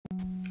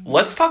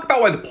Let's talk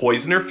about why the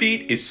Poisoner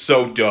feat is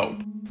so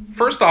dope.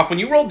 First off, when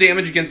you roll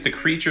damage against a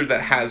creature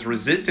that has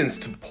resistance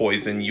to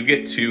poison, you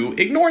get to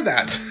ignore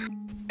that.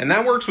 And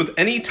that works with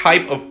any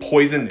type of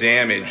poison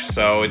damage,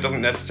 so it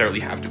doesn't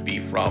necessarily have to be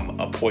from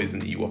a poison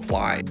that you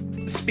apply.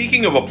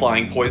 Speaking of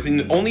applying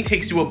poison, it only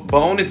takes you a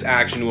bonus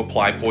action to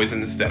apply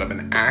poison instead of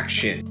an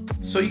action,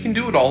 so you can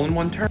do it all in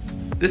one turn.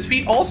 This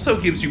feat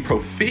also gives you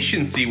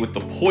proficiency with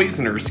the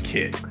Poisoner's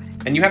Kit,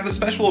 and you have the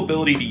special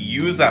ability to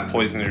use that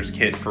Poisoner's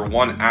Kit for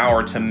 1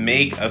 hour to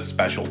make a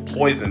special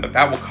poison, but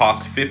that will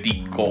cost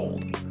 50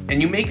 gold.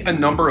 And you make a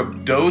number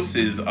of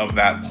doses of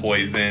that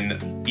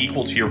poison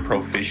equal to your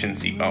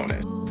proficiency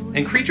bonus.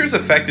 And creatures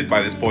affected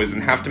by this poison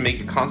have to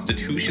make a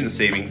Constitution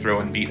saving throw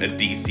and beat a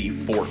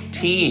DC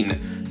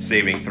 14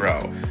 saving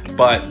throw.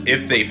 But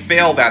if they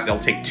fail that, they'll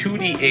take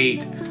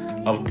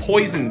 2d8 of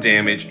poison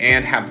damage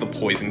and have the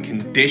poison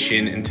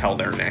condition until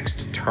their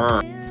next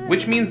turn,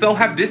 which means they'll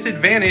have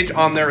disadvantage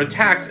on their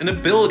attacks and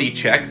ability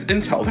checks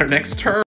until their next turn.